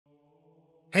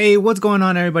Hey, what's going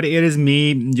on, everybody? It is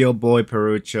me, your boy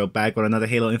Perucho, back with another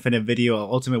Halo Infinite video,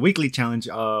 Ultimate Weekly Challenge,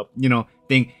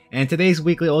 thing. And today's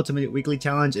Ultimate Weekly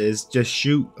Challenge is just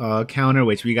shoot counter,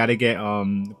 which we gotta get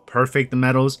perfect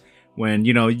medals when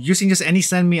using just any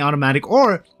semi-automatic,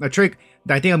 or a trick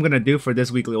that I think I'm gonna do for this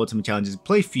weekly Ultimate Challenge is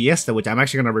play Fiesta, which I'm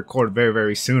actually gonna record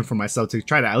very soon for myself to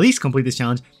try to at least complete this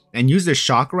challenge and use the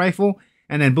shock rifle,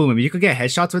 and then boom, if you could get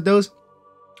headshots with those.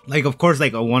 Like, of course,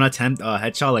 like a one attempt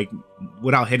headshot, like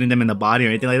without hitting them in the body or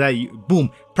anything like that.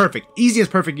 Boom, perfect, easiest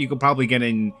perfect you could probably get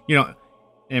in,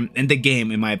 in the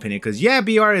game, in my opinion. Because yeah,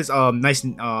 BR is nice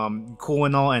and cool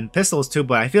and all, and pistols too.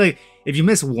 But I feel like if you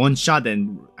miss one shot,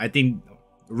 then I think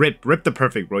rip the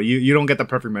perfect, bro. You don't get the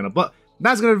perfect medal. But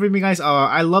that's gonna be me, guys.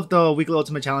 I love the weekly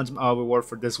ultimate challenge reward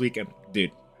for this week, and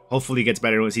dude, hopefully it gets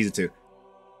better with season 2.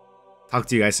 Talk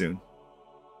to you guys soon.